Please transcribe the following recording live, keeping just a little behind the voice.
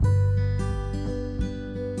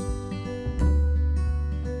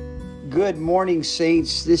Good morning,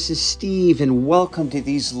 saints. This is Steve, and welcome to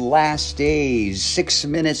these last days, 6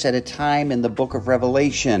 minutes at a time in the book of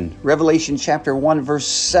Revelation. Revelation chapter 1, verse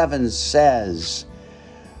 7 says,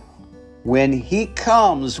 "When he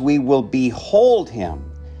comes, we will behold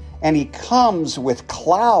him, and he comes with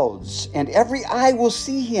clouds, and every eye will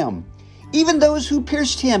see him, even those who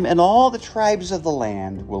pierced him, and all the tribes of the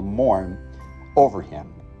land will mourn over him."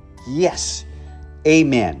 Yes,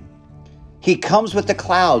 amen. He comes with the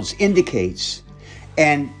clouds indicates,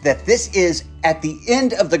 and that this is at the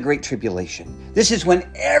end of the Great Tribulation. This is when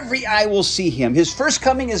every eye will see him. His first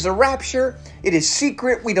coming is the rapture. It is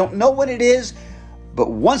secret. We don't know what it is. But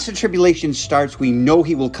once the tribulation starts, we know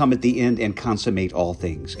he will come at the end and consummate all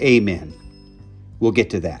things. Amen. We'll get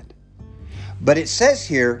to that. But it says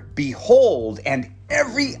here, behold, and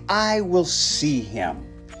every eye will see him.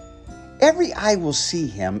 Every eye will see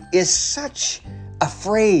him is such a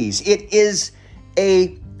phrase. It is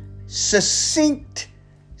a succinct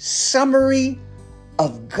summary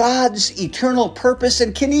of God's eternal purpose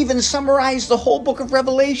and can even summarize the whole book of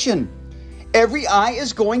Revelation. Every eye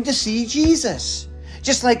is going to see Jesus.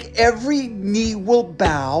 Just like every knee will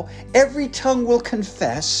bow, every tongue will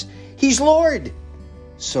confess he's Lord.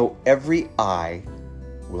 So every eye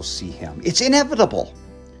will see him. It's inevitable.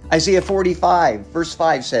 Isaiah 45, verse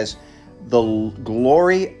 5 says, "The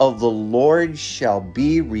glory of the Lord shall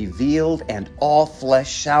be revealed, and all flesh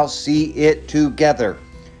shall see it together."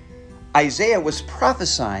 Isaiah was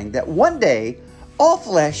prophesying that one day all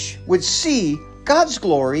flesh would see God's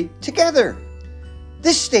glory together.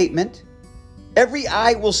 This statement, "every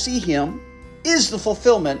eye will see him," is the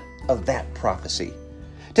fulfillment of that prophecy.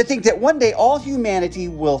 To think that one day all humanity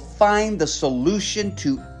will find the solution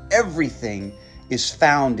to everything is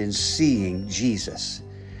found in seeing Jesus.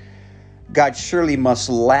 God surely must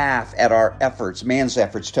laugh at our efforts, man's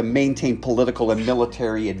efforts, to maintain political and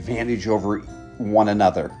military advantage over one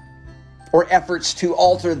another, or efforts to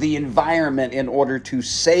alter the environment in order to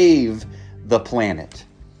save the planet,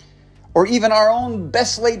 or even our own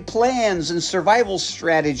best laid plans and survival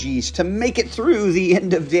strategies to make it through the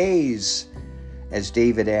end of days. As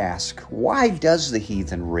David asked, "Why does the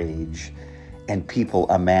heathen rage and people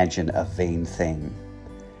imagine a vain thing?"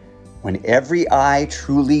 When every eye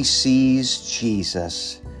truly sees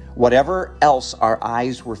Jesus, whatever else our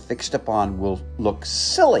eyes were fixed upon will look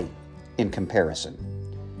silly in comparison.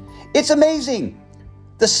 It's amazing.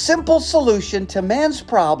 The simple solution to man's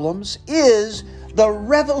problems is the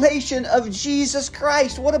revelation of Jesus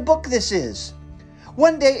Christ. What a book this is.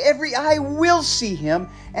 One day every eye will see him,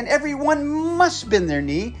 and everyone must bend their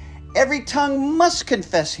knee. Every tongue must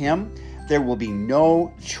confess him. There will be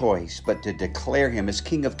no choice but to declare him as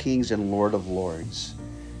King of Kings and Lord of Lords.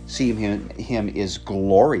 Seeing him is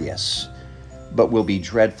glorious, but will be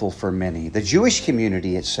dreadful for many. The Jewish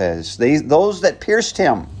community, it says, those that pierced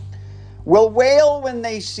him will wail when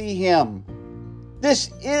they see him. This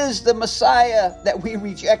is the Messiah that we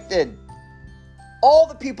rejected. All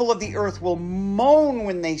the people of the earth will moan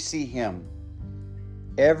when they see him.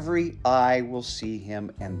 Every eye will see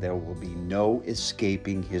him, and there will be no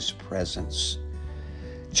escaping his presence.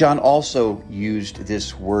 John also used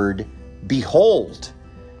this word, behold,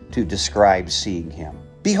 to describe seeing him.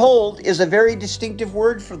 Behold is a very distinctive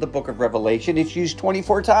word for the book of Revelation. It's used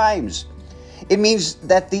 24 times. It means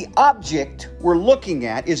that the object we're looking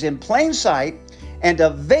at is in plain sight and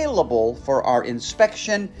available for our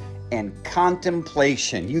inspection and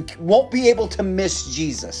contemplation. You won't be able to miss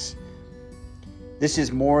Jesus. This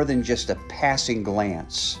is more than just a passing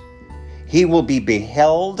glance. He will be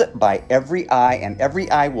beheld by every eye, and every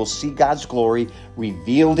eye will see God's glory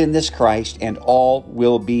revealed in this Christ, and all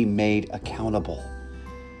will be made accountable.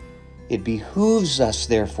 It behooves us,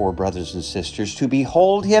 therefore, brothers and sisters, to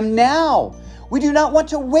behold him now. We do not want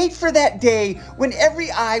to wait for that day when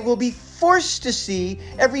every eye will be forced to see,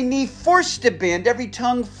 every knee forced to bend, every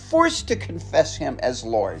tongue forced to confess him as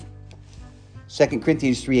Lord. 2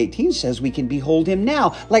 Corinthians 3:18 says we can behold him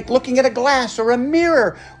now, like looking at a glass or a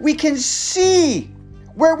mirror. We can see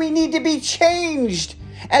where we need to be changed.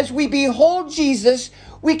 As we behold Jesus,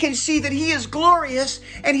 we can see that he is glorious,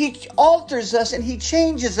 and he alters us and he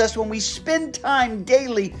changes us when we spend time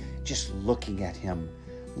daily just looking at him,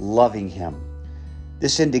 loving him.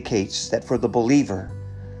 This indicates that for the believer,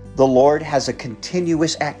 the Lord has a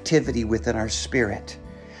continuous activity within our spirit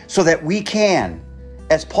so that we can,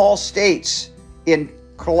 as Paul states in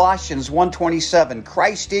Colossians 1:27,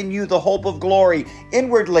 Christ in you, the hope of glory,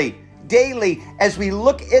 inwardly, daily, as we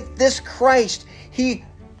look at this Christ, he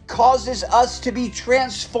causes us to be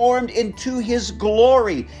transformed into his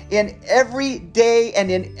glory. In every day and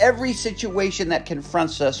in every situation that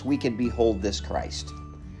confronts us, we can behold this Christ.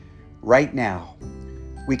 right now,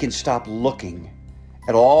 we can stop looking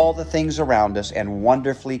at all the things around us and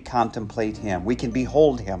wonderfully contemplate Him. We can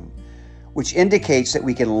behold Him, which indicates that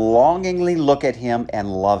we can longingly look at Him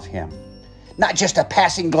and love Him. Not just a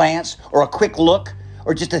passing glance or a quick look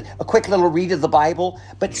or just a quick little read of the Bible,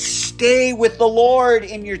 but stay with the Lord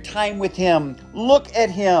in your time with Him. Look at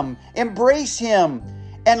Him, embrace Him,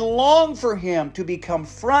 and long for Him to become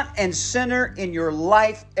front and center in your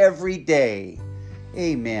life every day.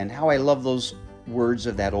 Amen. How I love those words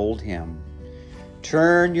of that old hymn.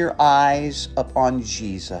 Turn your eyes upon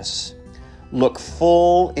Jesus. Look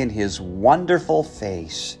full in His wonderful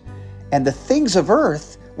face, and the things of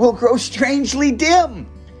earth will grow strangely dim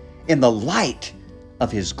in the light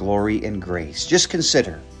of His glory and grace. Just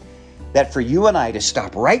consider that for you and I to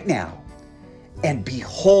stop right now and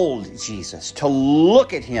behold Jesus, to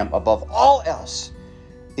look at Him above all else,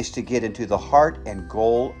 is to get into the heart and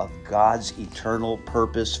goal of God's eternal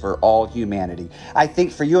purpose for all humanity. I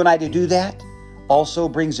think for you and I to do that also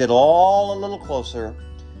brings it all a little closer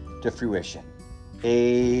to fruition.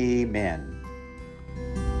 Amen.